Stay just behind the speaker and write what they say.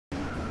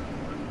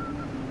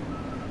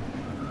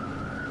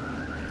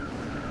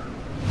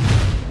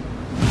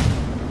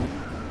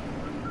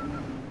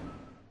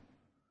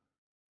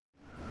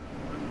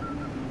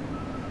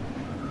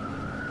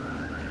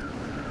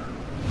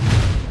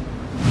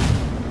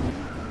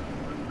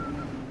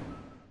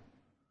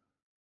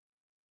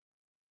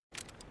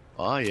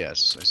Ah,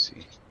 yes, I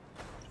see.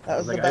 That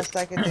was the best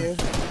I could do.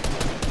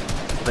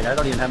 Like, I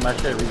don't even have my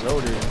shit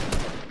reloaded.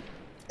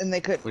 And they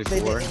Wait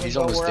didn't for even He's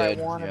go almost where dead.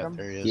 I wanted Yeah, them.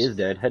 there he He is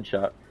dead.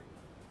 Headshot.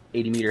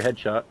 80-meter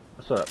headshot.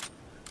 What's up?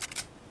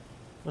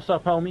 What's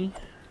up, homie?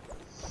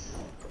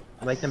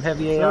 You like them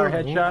heavy AR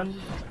headshots?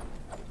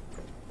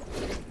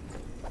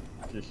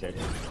 Just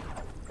shaking.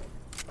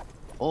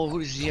 Oh, who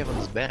does he have on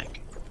his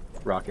back?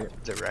 Rocket.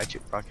 Is that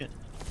Ratchet? Rocket?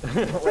 Yeah,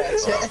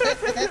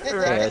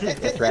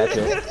 it's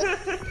Ratchet.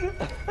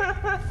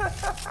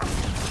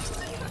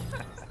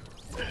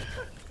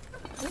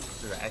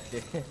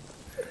 Ratchet.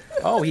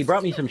 Oh, he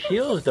brought me some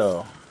shields,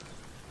 though.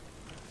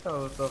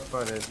 Oh, it's so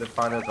funny. The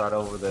fun is right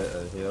over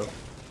the hill.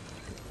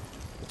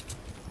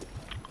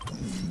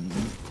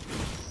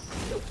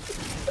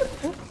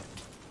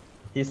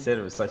 He said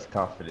it with such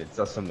confidence.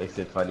 That's what makes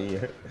it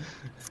funnier.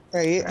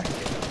 Right.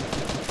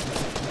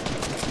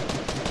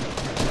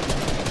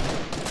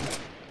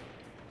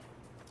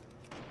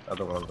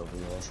 Other ones over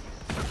here.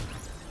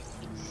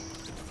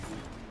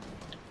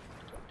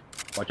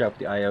 Watch out for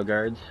the IO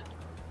guards.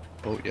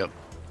 Oh, yep.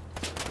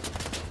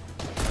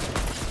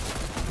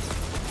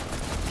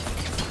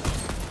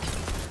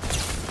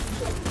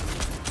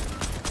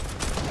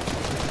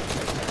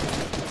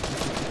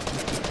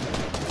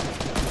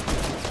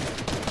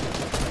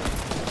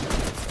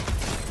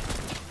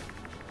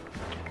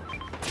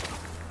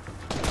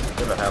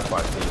 Give a half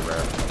watch me, bro.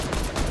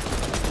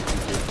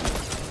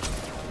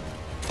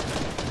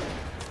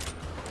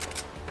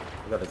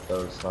 You got a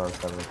third song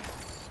coming.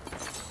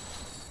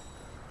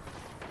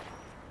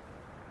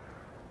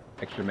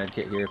 Extra med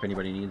kit here if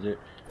anybody needs it.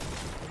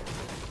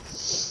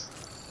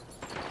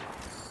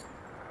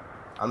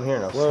 I'm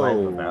hearing a Whoa,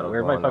 sniper battle.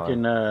 where'd my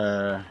fucking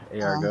on.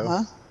 AR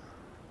go?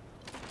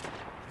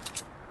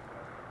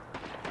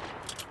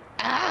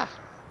 Ah!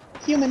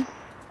 Human.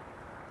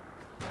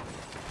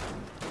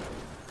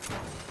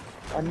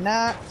 Or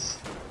not.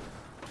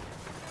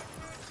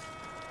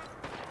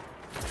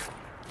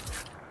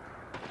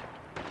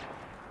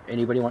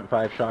 Anybody want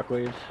 5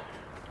 shockwaves?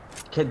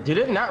 Did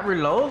it not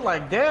reload?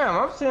 Like, damn,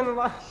 I'm seeing a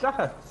lot of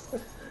shots.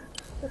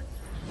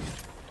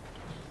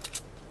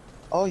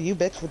 Oh, you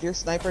bitch with your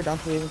sniper, don't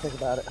you even think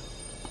about it.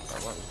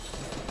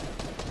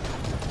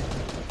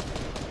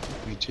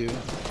 Me too.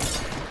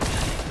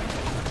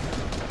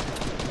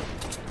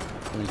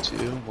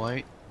 22,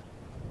 white.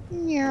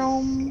 Meow.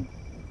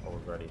 I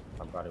was ready.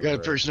 I'm about to Got a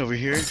person over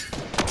here.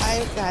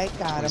 I got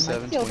him. I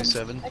 27, killed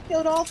 27. him. I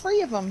killed all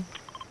 3 of them.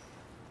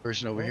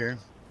 Person over here.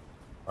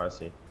 Oh, I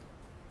see.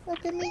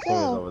 Look at me King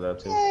is go. over there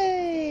too.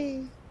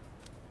 Yay!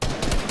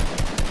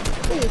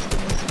 Please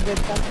give me some good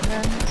fucking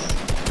guns.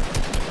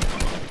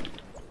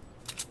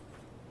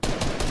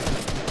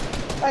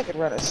 If I could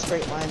run a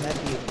straight line,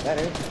 that'd be even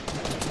better.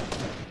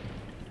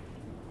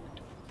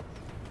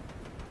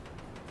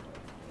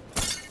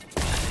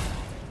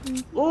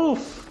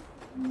 Oof!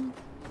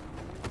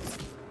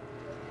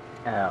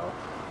 Ow.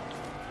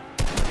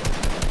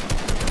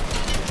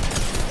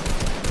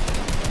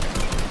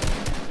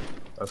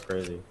 That's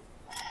crazy.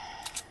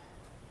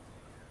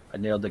 I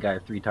nailed the guy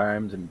 3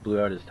 times and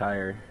blew out his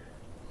tire.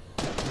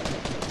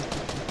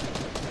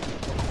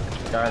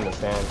 Guy in the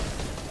sand.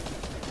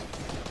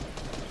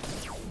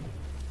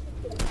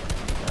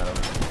 Got him.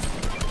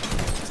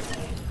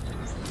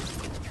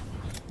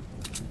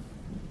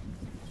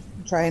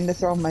 I'm trying to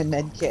throw my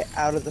med kit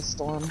out of the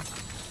storm.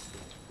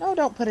 No,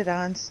 don't put it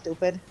on,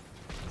 stupid.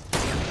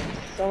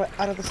 Throw it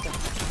out of the storm.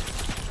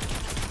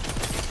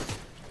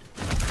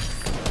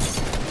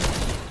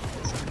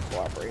 It's not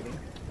cooperating.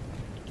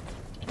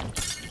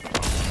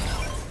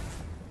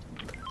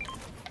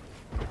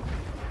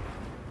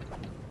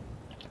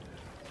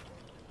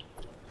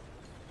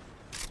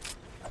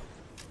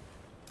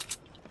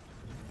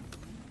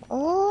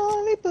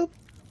 Holy poop.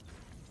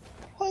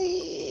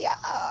 Hoya.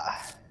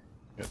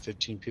 Got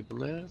 15 people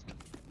left.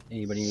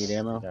 Anybody need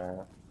ammo?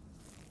 Yeah.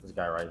 This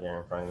guy right here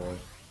in front of me.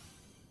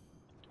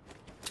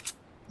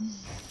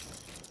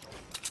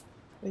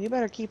 Well, you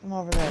better keep him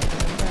over there,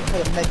 'cause I'm trying to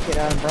put a med kit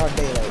out in broad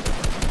daylight.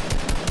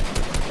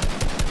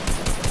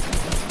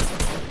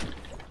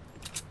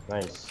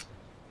 Nice.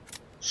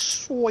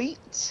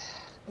 Sweet.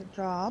 Good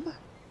job.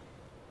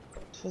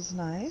 It was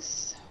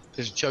nice.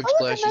 There's chug Oh,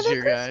 look, splashes another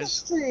here,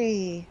 Christmas guys.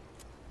 tree.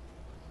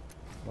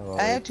 Oh,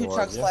 I have 2 towards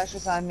chug you.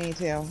 splashes on me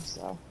too,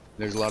 so.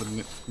 There's a lot of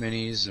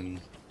minis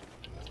and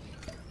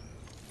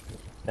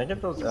Can I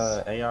get those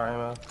AR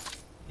ammo?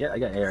 Yeah, I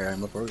got AR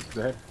ammo for it.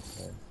 Go ahead.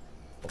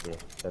 Okay.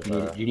 That's,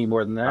 Do you need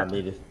more than I that?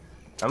 need it.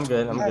 I'm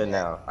good. I'm good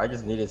now. I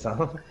just needed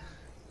some.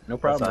 No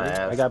problem. That's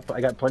why Dude.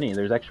 I got plenty.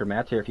 There's extra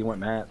mats here if you want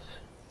mats.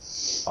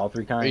 All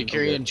 3 kinds. Are you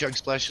carrying chug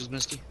splashes,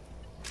 Misty?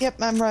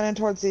 Yep, I'm running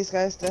towards these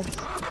guys to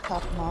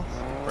top them off.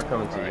 We're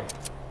coming to you.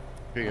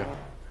 Here you go.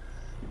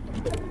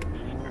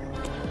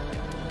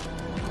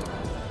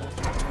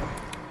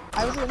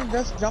 I was gonna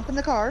just jump in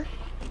the car.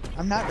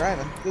 I'm not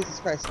driving. Jesus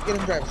Christ. Get in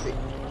the driver's seat.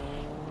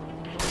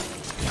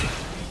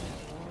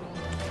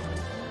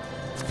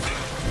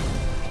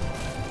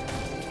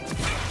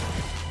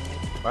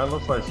 Well, it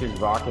looks like she's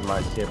rocking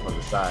my ship on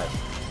the side.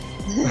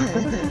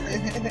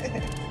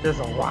 Just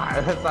a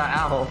wow. That's an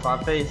owl.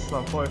 My face,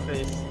 my poor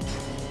face.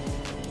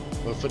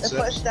 What The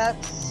footsteps?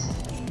 footsteps.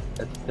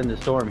 That's in the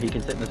storm. He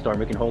can sit in the storm.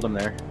 We can hold him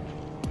there.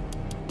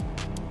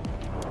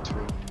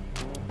 True.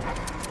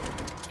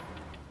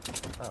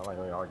 I don't like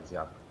when y'all just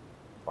got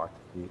fucked.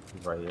 He's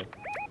right here.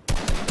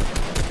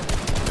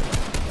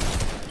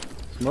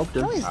 Smoked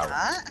him. No, he's Ow.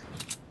 not.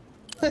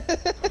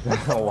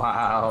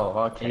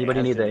 Wow. Okay.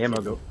 Anybody need that's the ammo?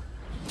 interesting. Go.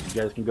 You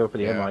guys can go for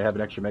the ammo. Yeah. I have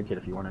an extra med kit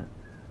if you want it.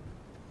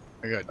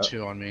 I got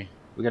 2 on me.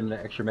 We got an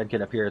extra med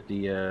kit up here at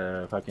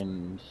the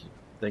fucking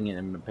thing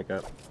and pick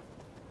up.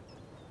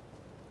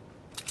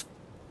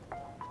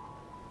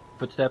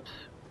 Footsteps.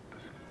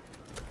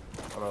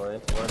 On my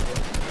way.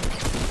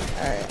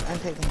 Alright, I'm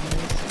taking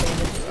these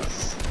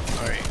bandages.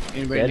 Alright,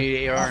 anybody Dead?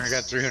 need AR? I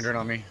got 300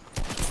 on me.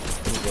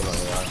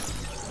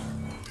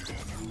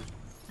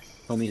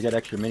 Homie's got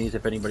extra minis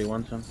if anybody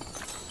wants them.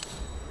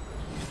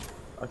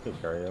 I could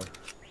carry him.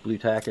 Blue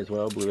tack as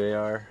well. Blue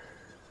AR.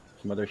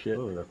 Some other shit.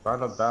 Ooh, the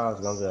final battle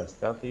is gonna be a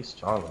stealthy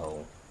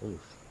stronghold.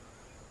 Oof.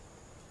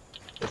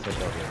 This is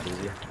gonna be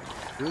easy.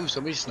 Ooh,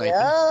 somebody's sniping.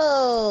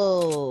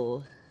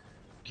 Yo!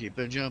 Keep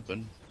it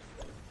jumping.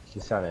 She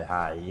sounded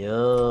high.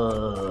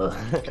 Yo.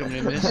 Coming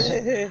in,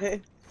 miss.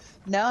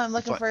 No, I'm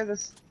looking Fi- for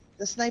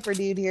the sniper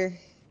dude here.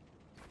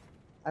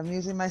 I'm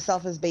using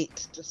myself as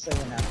bait, just so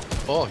you know.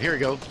 Oh, here we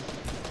go.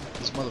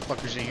 This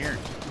motherfucker's in here.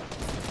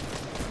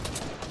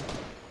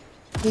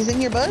 He's in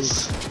your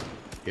bush?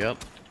 Yep.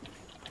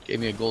 Gave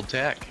me a gold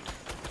tack.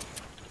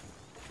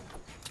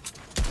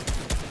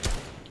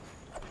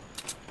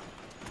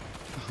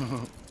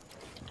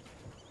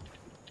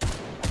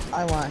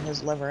 I want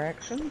his liver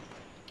action.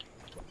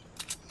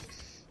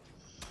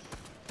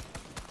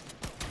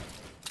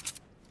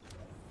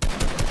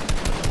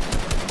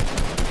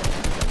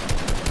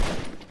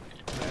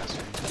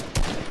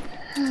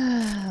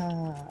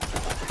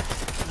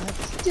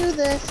 Let's do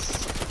this.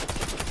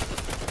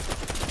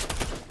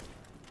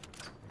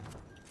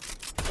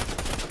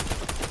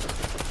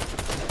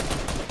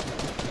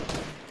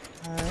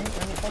 Alright,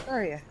 where the fuck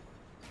are you?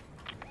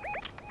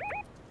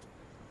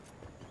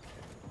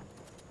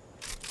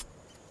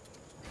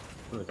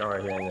 Look, I'm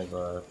right here in this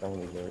thing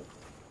we did.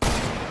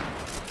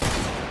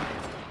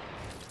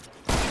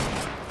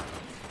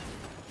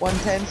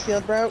 110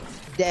 shield broke.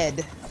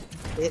 Dead.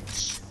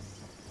 Bitch.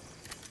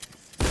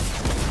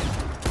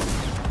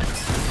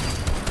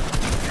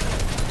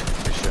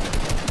 Good shot.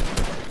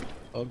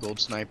 Oh, gold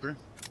sniper.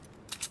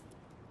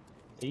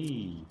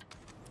 Eee.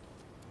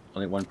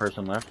 Only one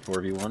person left.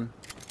 4v1.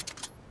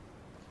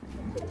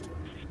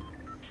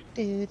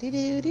 Do do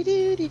do do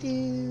do do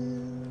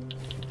do.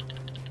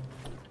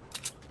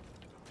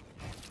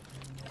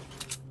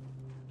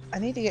 I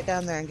need to get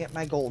down there and get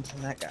my gold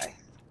from that guy.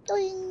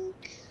 Doink,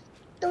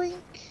 doink.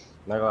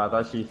 Not gonna lie, I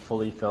thought she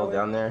fully fell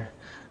down there.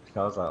 I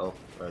was like, oh,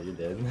 you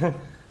did.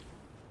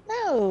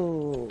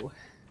 No.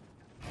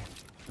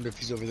 Wonder if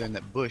he's over there in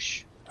that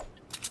bush.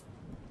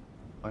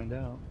 Find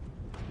out.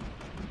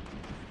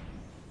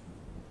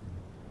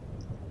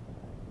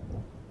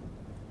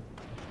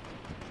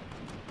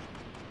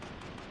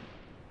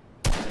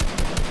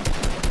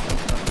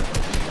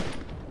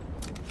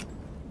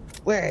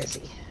 Where is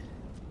he?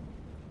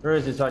 Where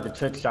is he so I can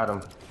trick shot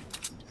him?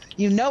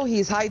 You know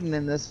he's hiding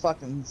in this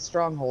fucking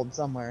stronghold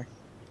somewhere.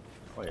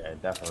 Oh yeah,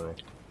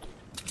 definitely.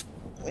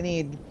 We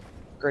need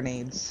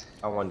grenades.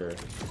 I wonder.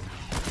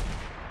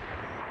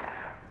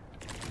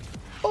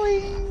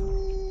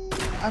 Boing!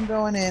 I'm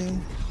going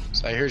in.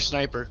 So I hear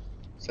sniper.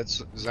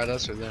 Is that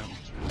us or them?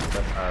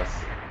 That's us.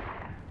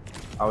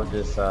 I was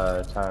just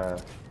trying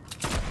to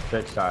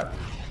trick shot.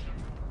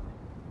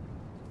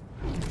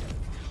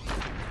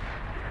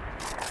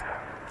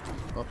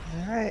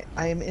 Alright,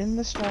 I am in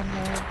the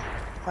stronghold.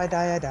 If I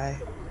die, I die.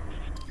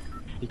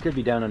 He could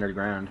be down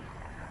underground.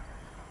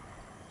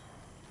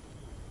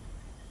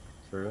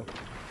 True.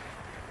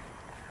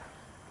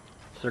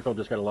 Circle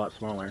just got a lot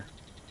smaller.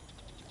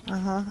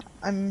 Uh-huh.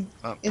 I'm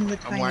in the I'm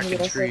tiny whacking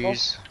little circle.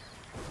 trees.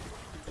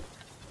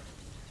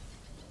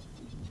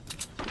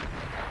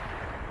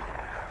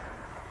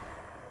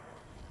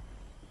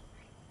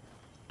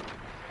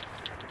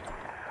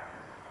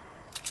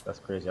 That's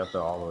crazy. I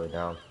fell all the way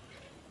down.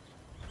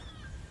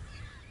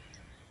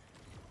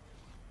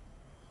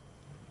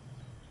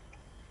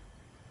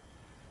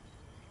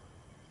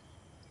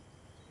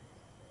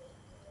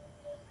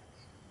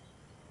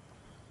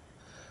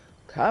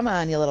 Come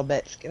on, you little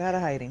bitch. Get out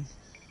of hiding.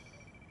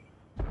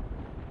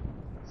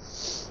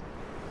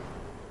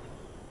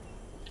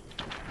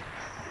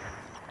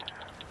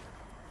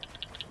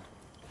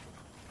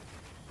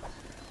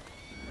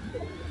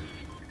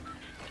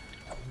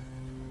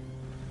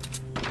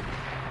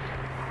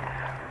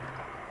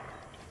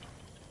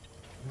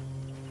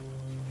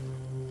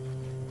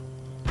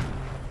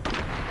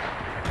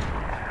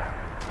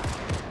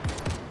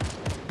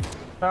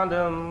 Found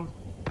him.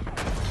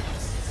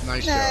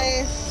 Nice job.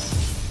 Nice.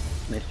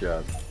 Nice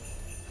job.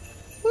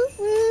 Whoop,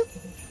 whoop.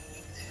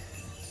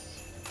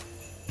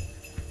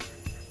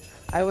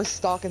 I was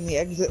stalking the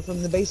exit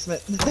from the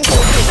basement. Looking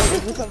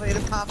for somebody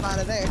to pop out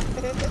of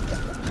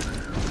there.